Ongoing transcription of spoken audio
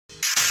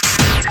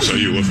So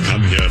you have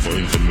come here for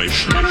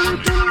information.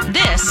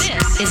 This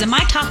is a My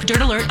Talk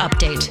Dirt Alert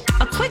update.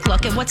 A quick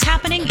look at what's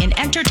happening in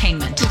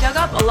entertainment. We dug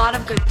up a lot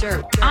of good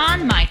dirt.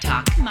 On My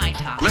Talk. My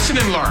Talk. Listen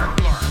and learn.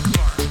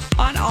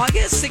 On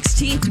August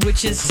 16th,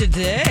 which is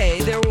today,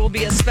 there will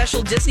be a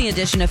special Disney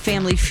edition of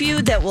Family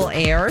Feud that will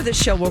air. The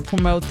show will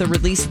promote the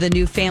release of the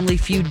new Family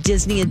Feud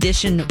Disney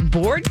Edition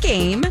board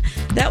game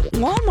that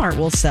Walmart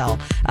will sell.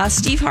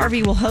 Steve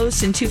Harvey will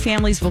host and two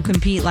families will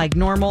compete like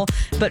normal.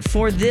 But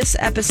for this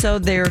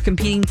episode, they're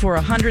competing for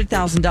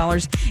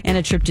 $100,000 and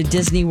a trip to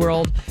Disney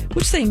World,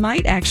 which they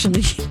might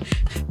actually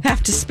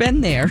have to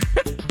spend there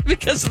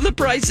because of the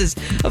prices.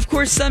 Of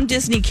course, some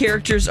Disney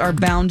characters are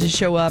bound to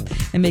show up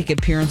and make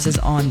appearances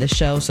on the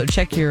show. So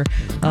check your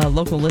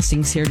local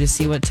listings here to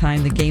see what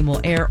time the game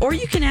will air. Or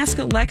you can ask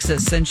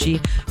Alexis since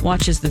she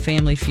watches the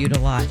Family Feud a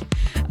lot.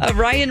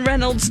 Ryan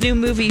Reynolds' new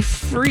movie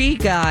Free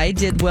Guy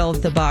did well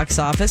at the box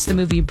office. The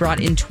movie brought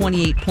in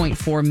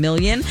 $28.4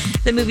 million.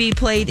 The movie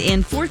played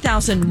in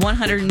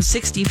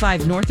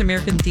 4,165 North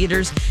American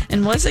theaters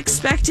and was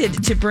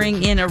expected to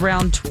bring in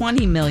around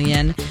 $20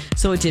 million.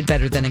 So it did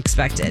better than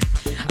expected.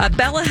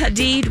 Bella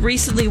Hadid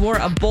recently wore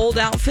a bold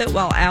outfit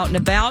while out and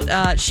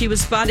about. She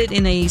was spotted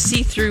in a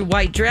see-through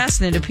white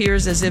dress, and it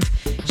appears as if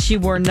she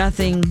wore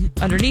nothing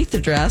underneath the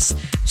dress.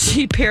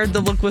 She paired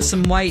the look with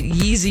some white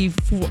Yeezy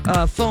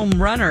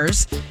foam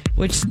runners,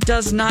 which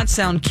does not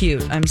sound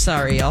cute. I'm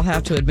sorry, I'll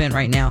have to admit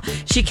right now.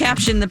 She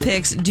captioned the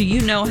pics, "Do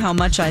you know how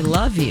much I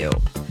love you?"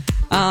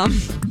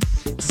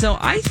 So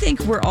I think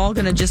we're all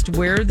going to just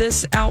wear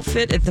this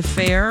outfit at the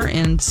fair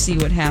and see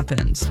what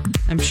happens.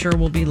 I'm sure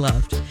we'll be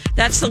loved.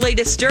 That's the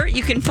latest dirt.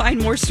 You can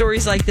find more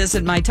stories like this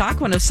at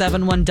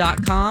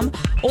mytalk1071.com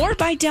or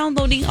by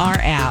downloading our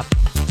app.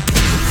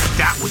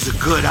 That was a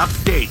good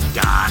update,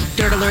 Don.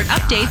 Dirt Alert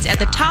updates at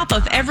the top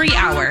of every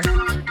hour.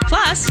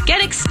 Plus,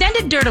 get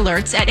extended Dirt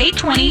Alerts at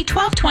 8:20,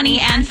 12:20,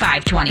 and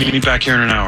 5:20. Meet me back here in an hour.